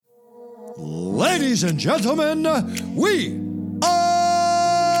Ladies and gentlemen, we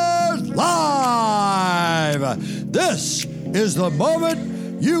are live! This is the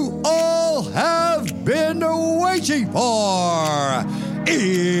moment you all have been waiting for.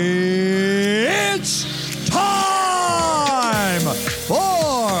 It's time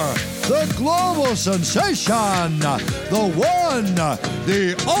for the global sensation, the one,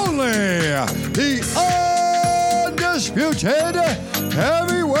 the only, the undisputed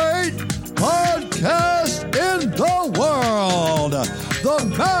heavyweight podcast in the world, the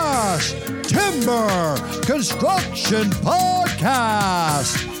Mass Timber Construction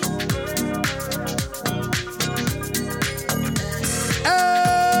Podcast.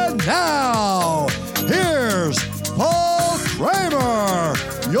 And now, here's Paul Kramer,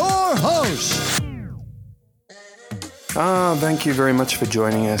 your host. Thank you very much for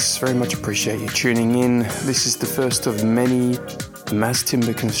joining us. Very much appreciate you tuning in. This is the first of many Mass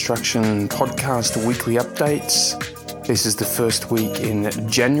Timber Construction podcast weekly updates. This is the first week in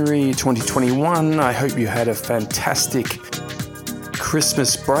January 2021. I hope you had a fantastic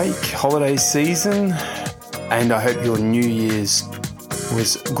Christmas break, holiday season, and I hope your New Year's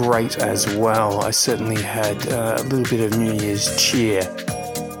was great as well. I certainly had a little bit of New Year's cheer.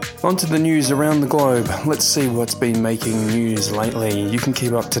 On to the news around the globe. Let's see what's been making news lately. You can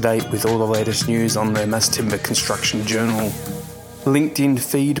keep up to date with all the latest news on the Mass Timber Construction Journal LinkedIn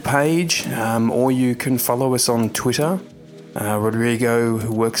feed page, or you can follow us on Twitter. Rodrigo,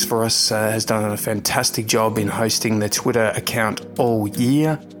 who works for us, has done a fantastic job in hosting the Twitter account all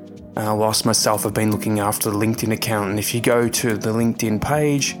year, whilst myself have been looking after the LinkedIn account. And if you go to the LinkedIn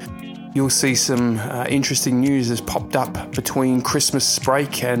page, you'll see some interesting news has popped up between Christmas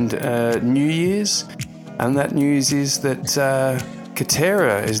break and New Year's. And that news is that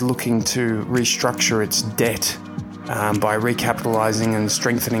Katerra is looking to restructure its debt by recapitalising and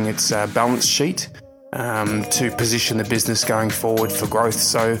strengthening its balance sheet to position the business going forward for growth.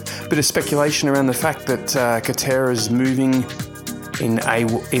 So a bit of speculation around the fact that Katerra is moving in a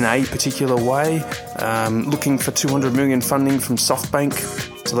particular way, looking for 200 million funding from SoftBank.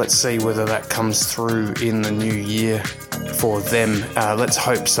 So let's see whether that comes through in the new year for them. Let's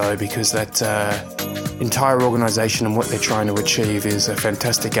hope so, because that entire organisation and what they're trying to achieve is a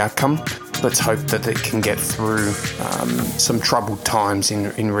fantastic outcome. Let's hope that it can get through some troubled times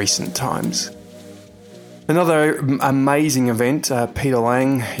in recent times. Another amazing event, Peter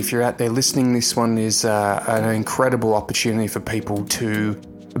Lang, if you're out there listening, this one is an incredible opportunity for people to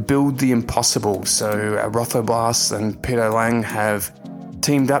build the impossible. So Rothoblast and Peter Lang have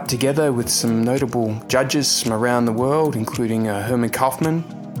teamed up together with some notable judges from around the world, including Herman Kaufman,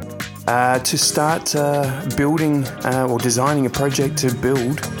 to start building or designing a project to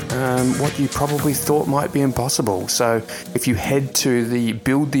build what you probably thought might be impossible. So if you head to the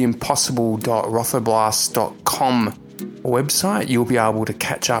buildtheimpossible.rothoblast.com website, you'll be able to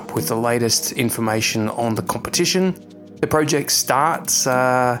catch up with the latest information on the competition. The project starts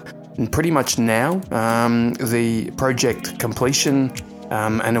pretty much now. The project completion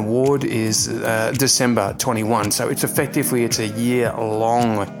and award is December 21. So it's a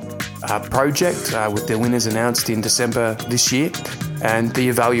year-long project with the winners announced in December this year, and the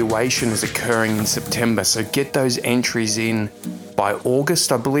evaluation is occurring in September. So get those entries in by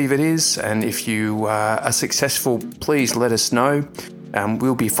August, I believe it is, and if you are successful, please let us know.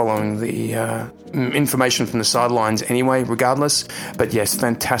 We'll be following the information from the sidelines anyway, regardless. But yes,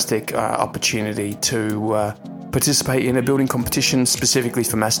 fantastic opportunity to participate in a building competition specifically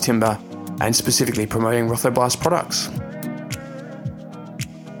for mass timber and specifically promoting Rothoblast products.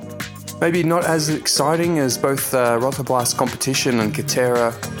 Maybe not as exciting as both Rothoblast competition and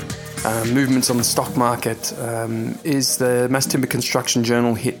Katerra movements on the stock market is the Mass Timber Construction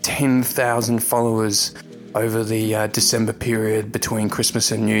Journal hit 10,000 followers over the December period between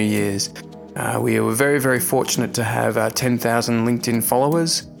Christmas and New Year's. We were very, very fortunate to have 10,000 LinkedIn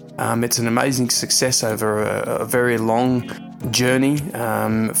followers. It's an amazing success over a very long journey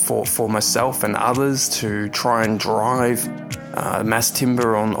for myself and others to try and drive mass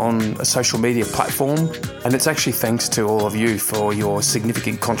timber on a social media platform. And it's actually thanks to all of you for your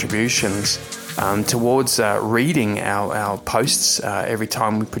significant contributions towards reading our posts every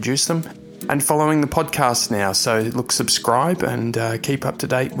time we produce them and following the podcast now. So look, subscribe and keep up to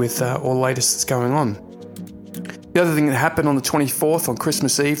date with all the latest that's going on. The other thing that happened on the 24th, on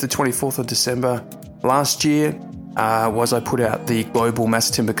Christmas Eve, the 24th of December last year, was I put out the Global Mass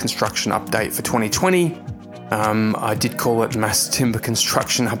Timber Construction Update for 2020. I did call it Mass Timber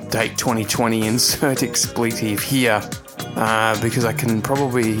Construction Update 2020, insert expletive here, because I can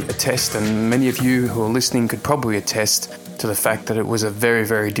probably attest, and many of you who are listening could probably attest to the fact that it was a very,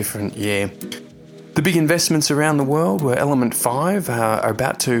 very different year. The big investments around the world were Element 5 are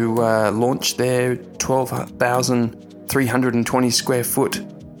about to launch their 12,320 square foot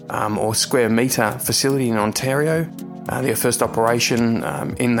or square metre facility in Ontario. Their first operation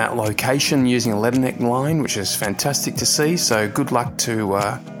in that location using a leather neck line, which is fantastic to see. So good luck to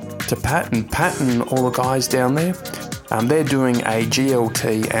Pat and all the guys down there. They're doing a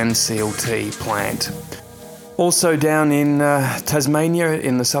GLT and CLT plant. Also down in Tasmania,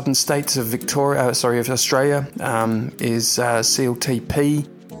 in the southern states of Australia, is CLTP,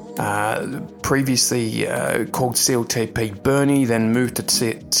 previously called CLTP Burnie, then moved to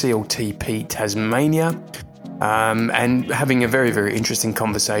CLTP Tasmania. And having a very, very interesting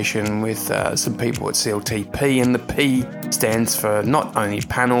conversation with some people at CLTP. And the P stands for not only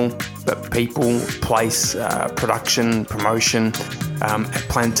panel, but people, place, production, promotion,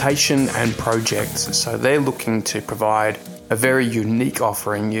 plantation and projects. So they're looking to provide a very unique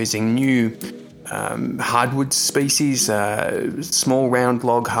offering using new hardwood species, small round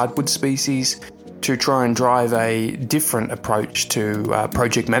log hardwood species, to try and drive a different approach to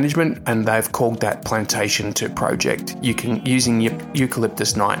project management, and they've called that plantation to project, using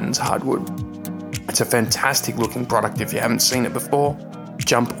Eucalyptus nitens hardwood. It's a fantastic looking product. If you haven't seen it before,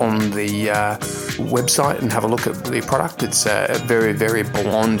 jump on the website and have a look at the product. It's a very, very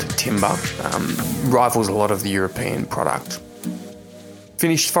blonde timber, rivals a lot of the European product.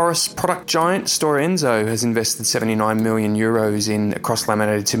 Finished forest product giant Stora Enso has invested 79 million euros in a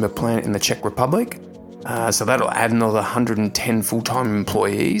cross-laminated timber plant in the Czech Republic. So that'll add another 110 full-time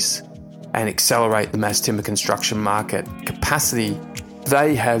employees and accelerate the mass timber construction market capacity.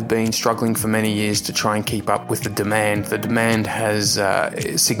 They have been struggling for many years to try and keep up with the demand. The demand has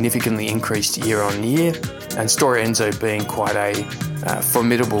significantly increased year on year, and Stora Enso, being quite a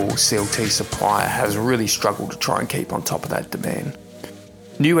formidable CLT supplier, has really struggled to try and keep on top of that demand.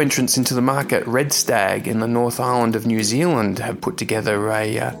 New entrants into the market, Red Stag in the North Island of New Zealand, have put together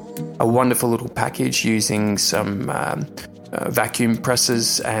a wonderful little package using some vacuum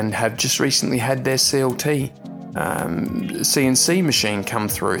presses, and have just recently had their CLT CNC machine come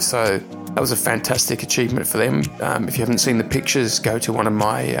through. So that was a fantastic achievement for them. If you haven't seen the pictures, go to one of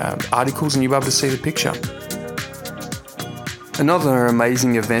my articles and you'll be able to see the picture. Another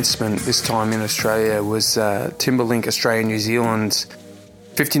amazing investment, this time in Australia, was Timberlink Australia New Zealand's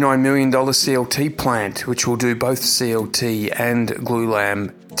 $59 million CLT plant, which will do both CLT and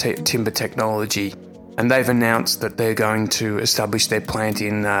glulam timber technology. And they've announced that they're going to establish their plant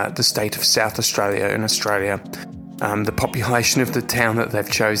in the state of South Australia in Australia. The population of the town that they've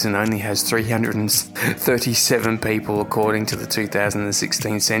chosen only has 337 people according to the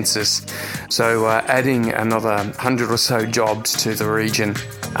 2016 census. So adding another 100 or so jobs to the region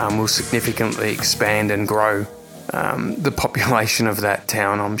will significantly expand and grow the population of that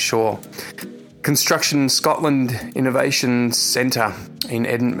town, I'm sure. Construction Scotland Innovation Centre in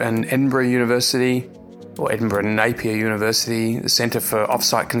Edinburgh University, or Edinburgh Napier University, the Centre for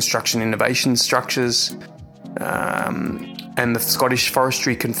Offsite Construction Innovation Structures, and the Scottish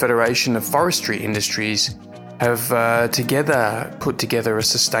Forestry Confederation of Forestry Industries have together put together a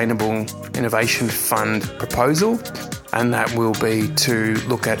Sustainable Innovation Fund proposal, and that will be to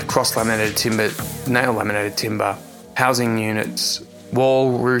look at cross-laminated timber, nail-laminated timber, housing units,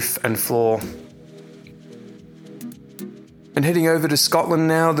 wall, roof and floor. And heading over to Scotland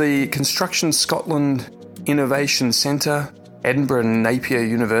now, the Construction Scotland Innovation Centre, Edinburgh Napier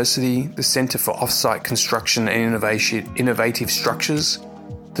University, the Centre for Offsite Construction and Innovative Structures,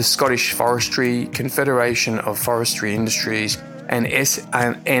 the Scottish Forestry Confederation of Forestry Industries and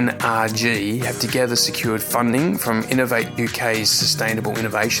SNRG have together secured funding from Innovate UK's Sustainable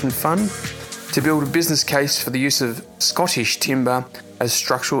Innovation Fund to build a business case for the use of Scottish timber as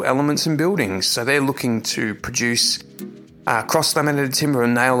structural elements in buildings. So they're looking to produce cross-laminated timber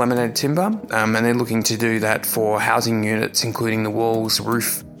and nail-laminated timber, and they're looking to do that for housing units, including the walls,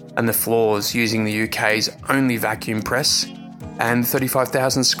 roof and the floors, using the UK's only vacuum press and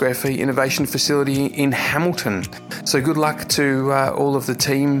 35,000 square feet innovation facility in Hamilton. So good luck to all of the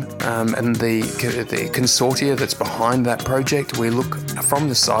team and the consortia that's behind that project. We look from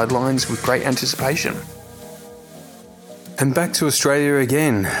the sidelines with great anticipation. And back to Australia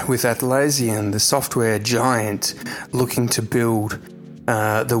again, with Atlassian, the software giant, looking to build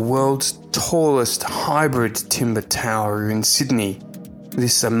the world's tallest hybrid timber tower in Sydney.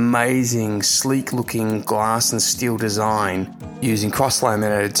 This amazing, sleek-looking glass and steel design using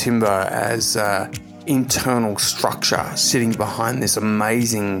cross-laminated timber as internal structure sitting behind this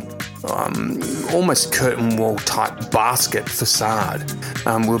amazing, almost curtain wall type basket facade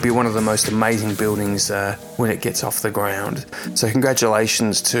will be one of the most amazing buildings when it gets off the ground. So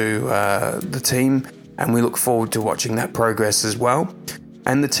congratulations to the team, and we look forward to watching that progress as well.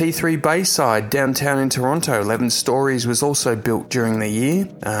 And the T3 Bayside downtown in Toronto, 11 stories, was also built during the year.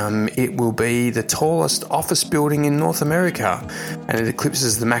 It will be the tallest office building in North America, and it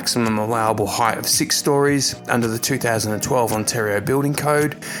eclipses the maximum allowable height of 6 stories under the 2012 Ontario Building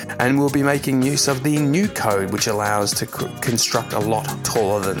Code, and will be making use of the new code, which allows to construct a lot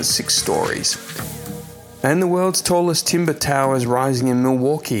taller than 6 stories. And the world's tallest timber tower is rising in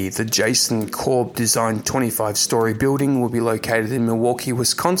Milwaukee. The Jason Korb designed 25-story building will be located in Milwaukee,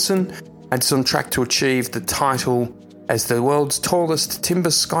 Wisconsin, and it's on track to achieve the title as the world's tallest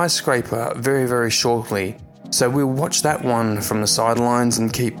timber skyscraper very, very shortly. So we'll watch that one from the sidelines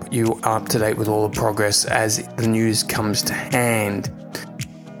and keep you up to date with all the progress as the news comes to hand.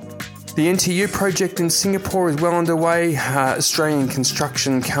 The NTU project in Singapore is well underway. Australian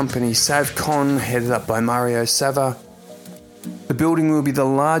construction company Savcon, headed up by Mario Sava. The building will be the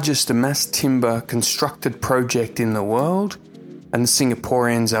largest mass timber constructed project in the world, and the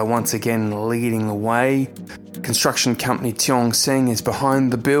Singaporeans are once again leading the way. Construction company Tiong Seng is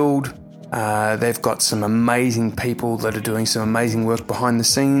behind the build. They've got some amazing people that are doing some amazing work behind the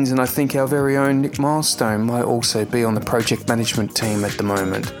scenes, and I think our very own Nick Milestone might also be on the project management team at the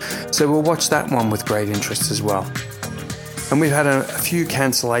moment. So we'll watch that one with great interest as well. And we've had a few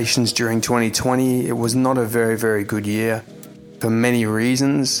cancellations during 2020. It was not a very, very good year for many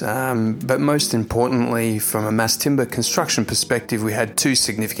reasons, but most importantly, from a mass timber construction perspective, we had 2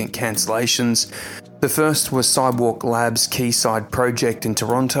 significant cancellations. The first was Sidewalk Labs' Quayside project in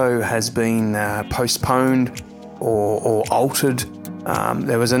Toronto has been postponed or altered.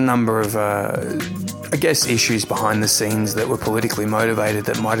 There was a number of, issues behind the scenes that were politically motivated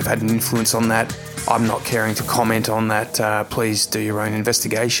that might have had an influence on that. I'm not caring to comment on that. Please do your own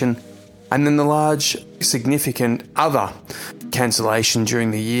investigation. And then the large, significant other cancellation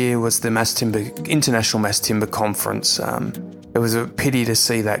during the year was the International Mass Timber Conference. It was a pity to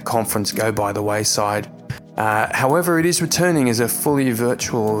see that conference go by the wayside. However, it is returning as a fully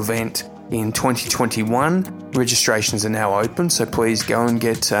virtual event in 2021. Registrations are now open, so please go and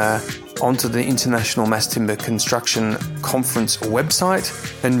get onto the International Mass Timber Construction Conference website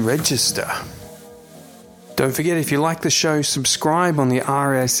and register. Don't forget, if you like the show, subscribe on the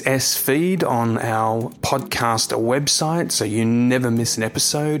RSS feed on our podcast website so you never miss an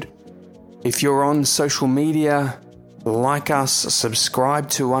episode. If you're on social media, like us, subscribe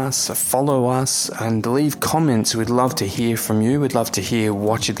to us, follow us, and leave comments. We'd love to hear from you. We'd love to hear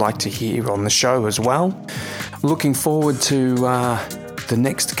what you'd like to hear on the show as well. Looking forward to the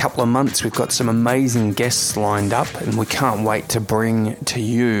next couple of months. We've got some amazing guests lined up, and we can't wait to bring to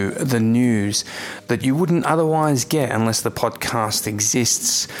you the news that you wouldn't otherwise get unless the podcast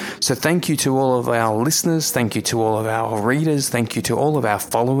exists. So thank you to all of our listeners. Thank you to all of our readers. Thank you to all of our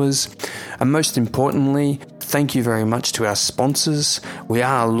followers. And most importantly, thank you very much to our sponsors. We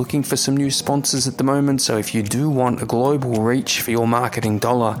are looking for some new sponsors at the moment, so if you do want a global reach for your marketing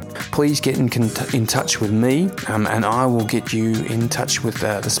dollar, please get in touch with me, and I will get you in touch with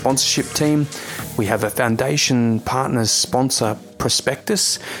the sponsorship team. We have a Foundation Partners sponsor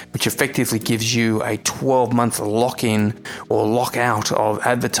prospectus, which effectively gives you a 12-month lock-in or lock-out of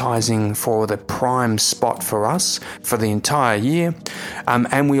advertising for the prime spot for us for the entire year.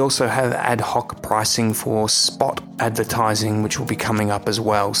 And we also have ad hoc pricing for spot advertising, which will be coming up as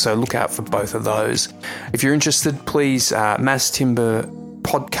well. So look out for both of those. If you're interested, please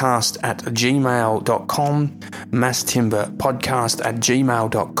masstimberpodcast@gmail.com,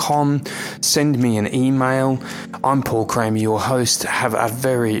 masstimberpodcast@gmail.com. Send me an email. I'm Paul Kramer, your host. Have a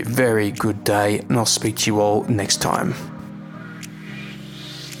very, very good day, and I'll speak to you all next time.